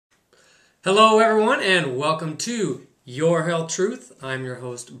Hello, everyone, and welcome to Your Health Truth. I'm your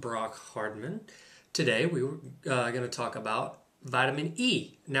host, Brock Hardman. Today, we were going to talk about vitamin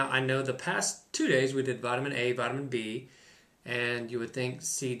E. Now, I know the past 2 days we did vitamin A, vitamin B, and you would think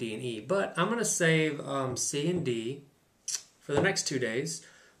C, D, and E. But I'm going to save C and D for the next 2 days.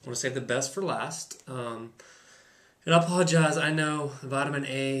 I want to save the best for last. And I apologize. I know vitamin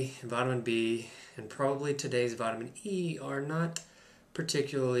A and vitamin B and probably today's vitamin E are not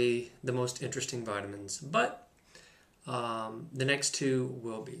particularly the most interesting vitamins, but the next two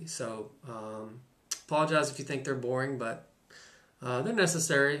will be. So apologize if you think they're boring, but they're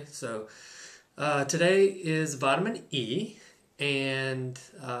necessary. So today is vitamin E, and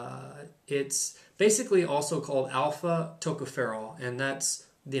it's basically also called alpha tocopherol, and that's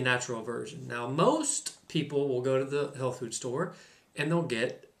the natural version. Now, most people will go to the health food store and they'll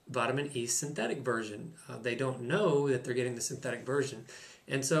get vitamin E synthetic version. They don't know that they're getting the synthetic version.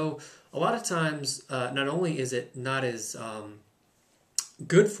 And so a lot of times, not only is it not as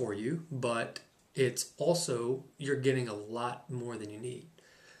good for you, but it's also, you're getting a lot more than you need.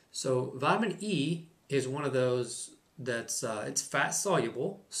 So vitamin E is one of those that's, it's fat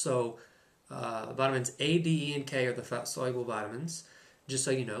soluble. So vitamins A, D, E, and K are the fat soluble vitamins, just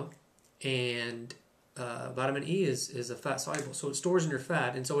so you know. And vitamin E is a fat soluble, so it stores in your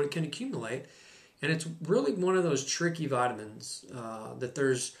fat, and so it can accumulate. And it's really one of those tricky vitamins that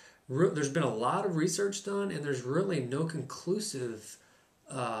there's been a lot of research done, and there's really no conclusive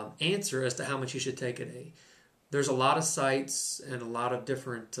answer as to how much you should take a day. There's a lot of sites and a lot of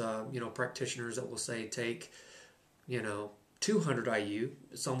different practitioners that will say take 200 IU.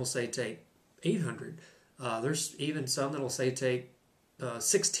 Some will say take 800. There's even some that will say take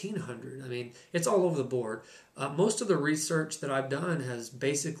 1600. I mean, it's all over the board. Most of the research that I've done has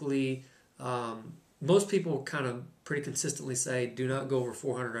basically, most people kind of pretty consistently say do not go over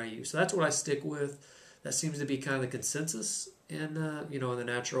 400 IU. So that's what I stick with. That seems to be kind of the consensus in the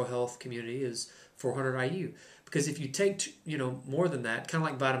natural health community is 400 IU. Because if you take more than that, kind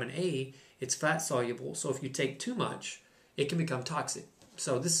of like vitamin A, it's fat soluble. So if you take too much, it can become toxic.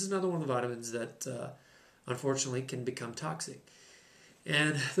 So this is another one of the vitamins that unfortunately can become toxic.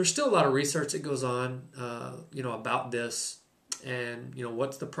 And there's still a lot of research that goes on, about this, and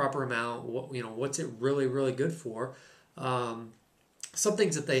what's the proper amount, what's it really, really good for. Some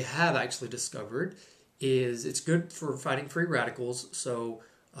things that they have actually discovered is it's good for fighting free radicals, so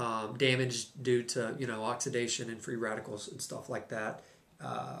damage due to oxidation and free radicals and stuff like that.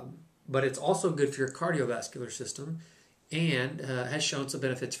 But it's also good for your cardiovascular system, and has shown some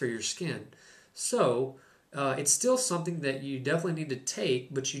benefits for your skin. So it's still something that you definitely need to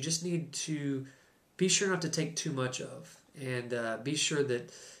take, but you just need to be sure not to take too much of, and be sure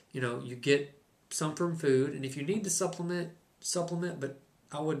that you get some from food. And if you need to supplement, but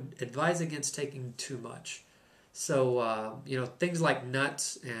I would advise against taking too much. So things like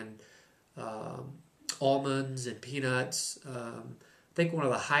nuts and almonds and peanuts. I think one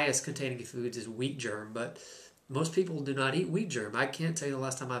of the highest containing foods is wheat germ, but most people do not eat wheat germ. I can't tell you the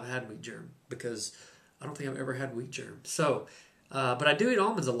last time I've had wheat germ because I don't think I've ever had wheat germ. So, but I do eat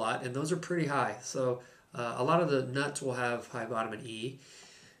almonds a lot, and those are pretty high. So a lot of the nuts will have high vitamin E.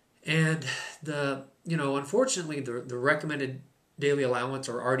 And unfortunately, the recommended daily allowance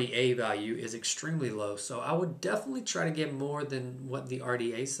or RDA value is extremely low. So I would definitely try to get more than what the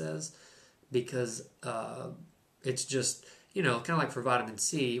RDA says, because it's just, kind of like for vitamin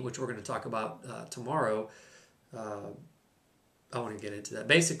C, which we're going to talk about tomorrow. I want to get into that.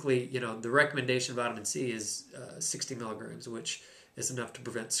 Basically, the recommendation of vitamin C is 60 milligrams, which is enough to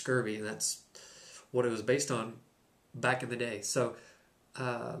prevent scurvy, and that's what it was based on back in the day. So,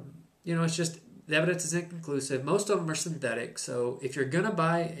 it's just the evidence is inconclusive. Most of them are synthetic. So, if you're going to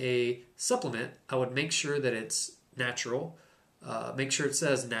buy a supplement, I would make sure that it's natural. Make sure it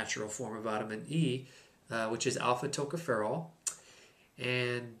says natural form of vitamin E, which is alpha tocopherol.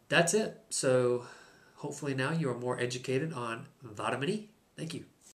 And that's it. So, hopefully now you are more educated on vitamin E. Thank you.